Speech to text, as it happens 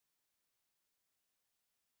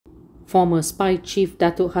Former spy chief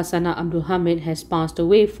Datuk Hasanah Abdul Hamid has passed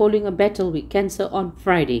away following a battle with cancer on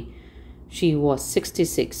Friday. She was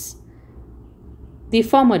 66. The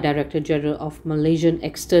former Director General of Malaysian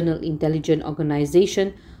External Intelligence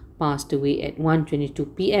Organisation passed away at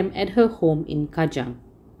 1:22 p.m. at her home in Kajang.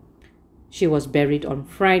 She was buried on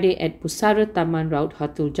Friday at Pusara Taman Raut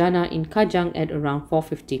Hatul Jannah in Kajang at around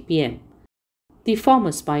 4:50 p.m. The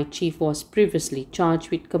former spy chief was previously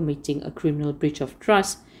charged with committing a criminal breach of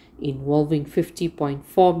trust involving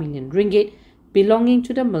 50.4 million ringgit belonging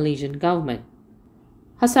to the Malaysian government.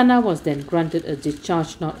 Hasanah was then granted a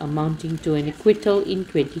discharge not amounting to an acquittal in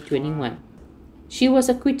 2021. She was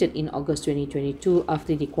acquitted in August 2022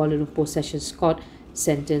 after the Kuala Lumpur Sessions Court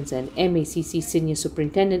sentenced an MACC senior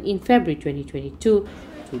superintendent in February 2022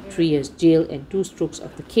 to 3 years jail and 2 strokes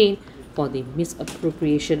of the cane for the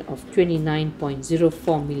misappropriation of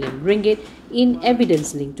 29.04 million ringgit in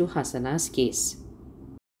evidence linked to Hasanah's case.